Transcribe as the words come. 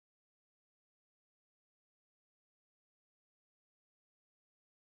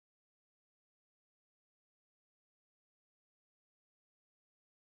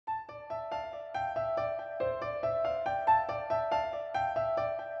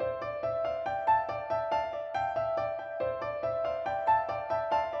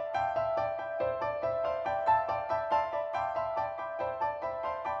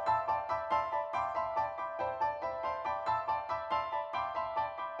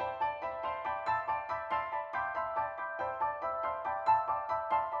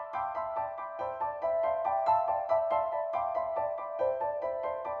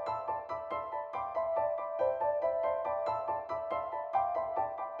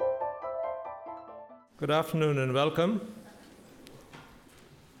Good afternoon and welcome.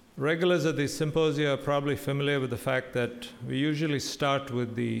 Regulars at these symposia are probably familiar with the fact that we usually start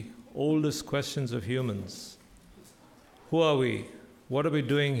with the oldest questions of humans. Who are we? What are we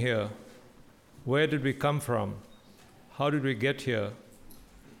doing here? Where did we come from? How did we get here?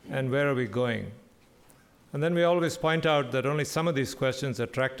 And where are we going? And then we always point out that only some of these questions are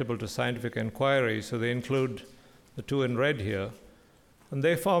tractable to scientific inquiry, so they include the two in red here. And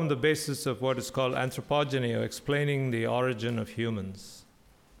they form the basis of what is called anthropogeny, or explaining the origin of humans.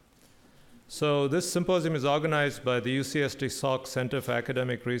 So this symposium is organized by the UCSD Salk Center for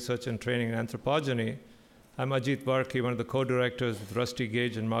Academic Research and Training in Anthropogeny. I'm Ajit Varki, one of the co-directors with Rusty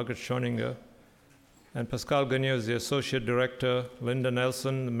Gage and Margaret Schoninger. And Pascal Gagnon is the Associate Director. Linda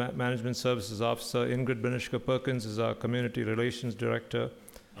Nelson, the Management Services Officer. Ingrid Benishka-Perkins is our Community Relations Director.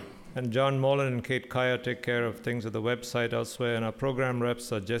 And John Molan and Kate Kaya take care of things at the website elsewhere. And our program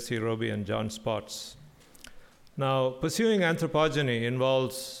reps are Jesse Roby and John Spotts. Now, pursuing anthropogeny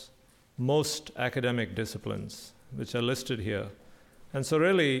involves most academic disciplines, which are listed here. And so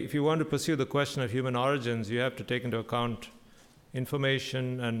really, if you want to pursue the question of human origins, you have to take into account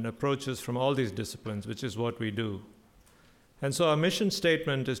information and approaches from all these disciplines, which is what we do. And so our mission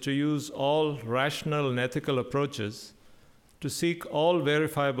statement is to use all rational and ethical approaches to seek all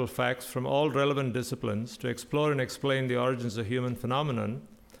verifiable facts from all relevant disciplines to explore and explain the origins of human phenomenon,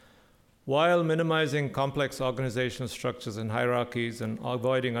 while minimizing complex organizational structures and hierarchies and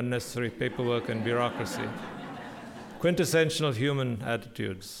avoiding unnecessary paperwork and bureaucracy. Quintessential human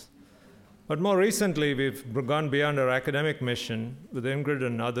attitudes. But more recently, we've gone beyond our academic mission, with Ingrid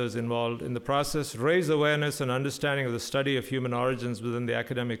and others involved in the process, raise awareness and understanding of the study of human origins within the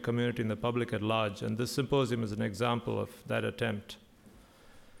academic community and the public at large. And this symposium is an example of that attempt.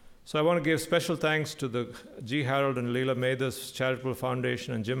 So I want to give special thanks to the G. Harold and Leela Mathers Charitable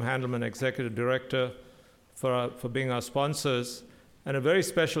Foundation and Jim Handelman, Executive Director, for being our sponsors. And a very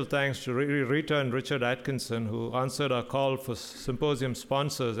special thanks to Rita and Richard Atkinson, who answered our call for symposium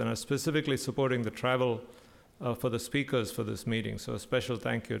sponsors and are specifically supporting the travel for the speakers for this meeting. So a special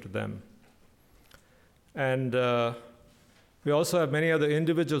thank you to them. And we also have many other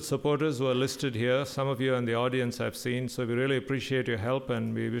individual supporters who are listed here. Some of you in the audience I've seen, so we really appreciate your help,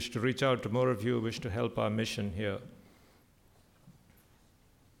 and we wish to reach out to more of you who wish to help our mission here.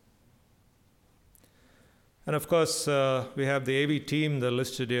 And of course, we have the AV team that are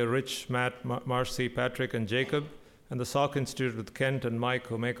listed here: Rich, Matt, Marcy, Patrick, and Jacob, and the Salk Institute with Kent and Mike,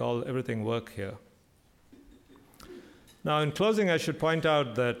 who make everything work here. Now, in closing, I should point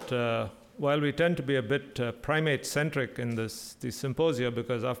out that while we tend to be a bit primate-centric in these symposia,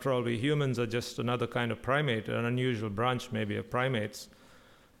 because after all, we humans are just another kind of primate, an unusual branch maybe of primates,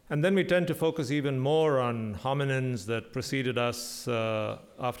 and then we tend to focus even more on hominins that preceded us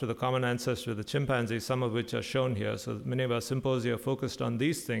after the common ancestor of the chimpanzees, some of which are shown here. So many of our symposia are focused on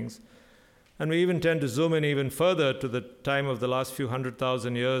these things. And we even tend to zoom in even further to the time of the last few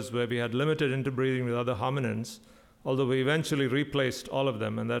 100,000 years, where we had limited interbreeding with other hominins, although we eventually replaced all of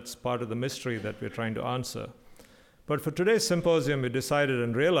them, and that's part of the mystery that we're trying to answer. But for today's symposium, we decided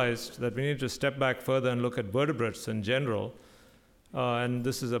and realized that we need to step back further and look at vertebrates in general. And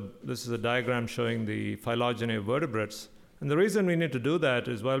this is a diagram showing the phylogeny of vertebrates. And the reason we need to do that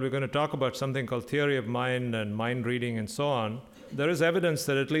is, while we're going to talk about something called theory of mind and mind reading and so on, there is evidence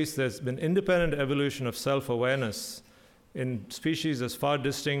that at least there's been independent evolution of self-awareness in species as far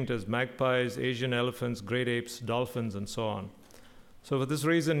distinct as magpies, Asian elephants, great apes, dolphins, and so on. So for this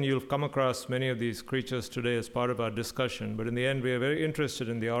reason, you'll come across many of these creatures today as part of our discussion. But in the end, we are very interested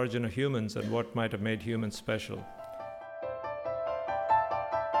in the origin of humans and what might have made humans special.